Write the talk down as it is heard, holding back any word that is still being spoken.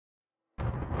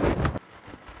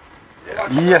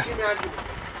Yes.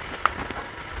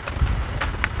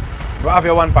 We have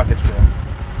your one package there.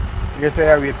 You say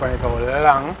I wait for it all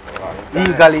long.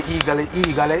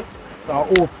 Eagerly. So I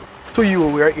hope to you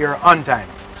we're here on time.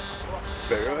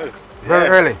 Very well. Very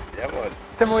early. Yeah, man.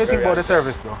 Tell me what you think about the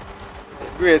service though.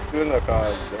 Graceful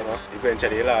because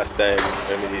eventually last time,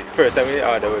 first time we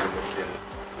ordered with me still.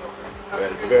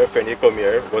 Well, my girlfriend he come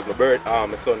here, it was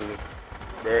my son's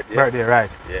birthday. Birthday,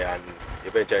 right. Yeah, and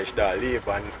eventually she started leave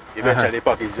and eventually the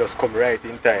package just come right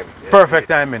in time. Perfect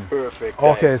timing. Perfect time.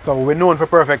 Okay, so we're known for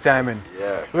perfect timing.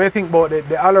 Yeah. What do you think about the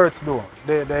alerts though?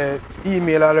 The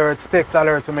email alerts, text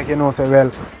alerts to make you know say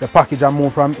well the package has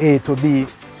moved from A to B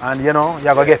and you know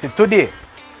you're gonna get it today.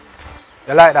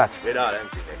 You like that? With all them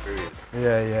things, for real.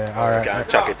 Yeah, alright. You can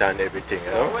track it and everything,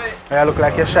 you know? You look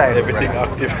like you're shy. Everything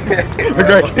active.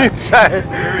 You're shy.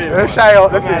 You're shy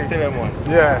out the thing. Tell them one.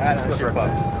 Yeah. That's the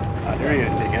real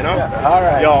thing, you know? Yeah.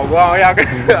 Alright. Yo, go on, I'm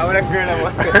gonna grill them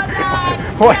one.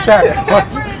 Watch out.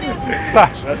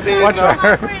 Watch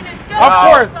out. Of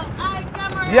course.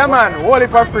 Yeah man, hold it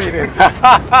for freeness.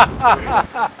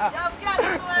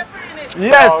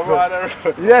 Yes.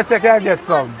 Yes, you can get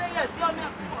some.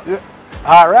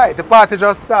 Alright, the party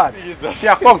just started. She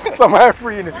has come for some her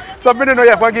free. So I don't know you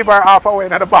have to give her half away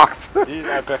in the box.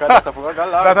 That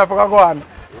I forgot go on.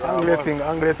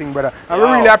 Angry thing, brother. And we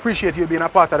really appreciate you being a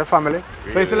part of the family.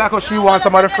 So you see like how she wants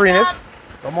some of the freeness.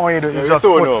 The more you do is just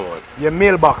put your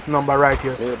mailbox number right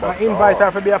here. And invite her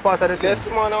to be a part of the thing. Yes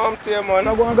man, I'm here man.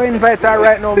 So we're going to invite her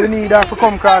right now. We need her to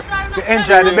come across to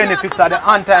enjoy the benefits of the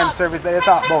on-time service that you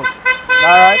talk about.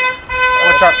 Alright?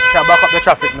 We'll back up the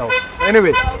traffic now.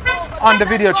 Anyway. On the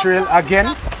video trail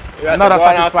again, another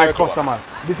satisfied customer.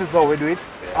 This is how we do it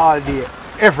all day,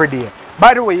 every day.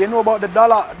 By the way, you know about the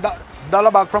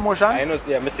dollar bag promotion? I know,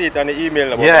 yeah, I see it on the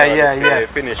email about yeah.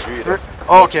 Finish reading.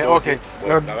 Okay.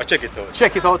 Check it out.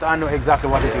 Check it out and know exactly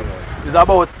what it is. It's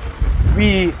about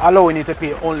we allowing you to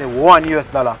pay only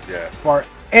 $1 for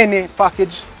any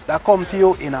package that come to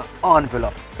you in an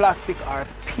envelope, plastic or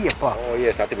paper. Oh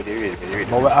yes, I have to be reading.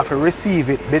 But we have to receive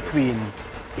it between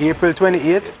April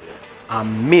 28th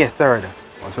and May 3rd.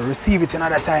 Once we receive it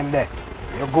another time there,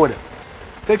 you're good.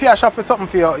 So if you are shopping something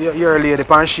for your lady,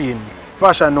 Pansheen,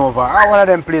 Fashion Nova, or one of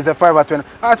them places, Forever 20,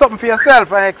 or something for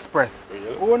yourself and Express,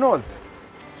 who knows?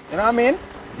 You know what I mean?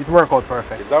 It worked out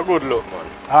perfect. It's a good look, man.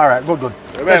 Alright, good.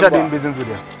 Pleasure doing business with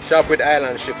you. Shop with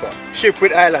Island Shipper. Ship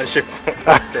with Island Shipper.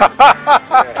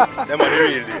 Yeah, them are the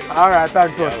real deal. Alright,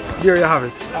 thanks so much. Here you have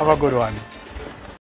it. Have a good one.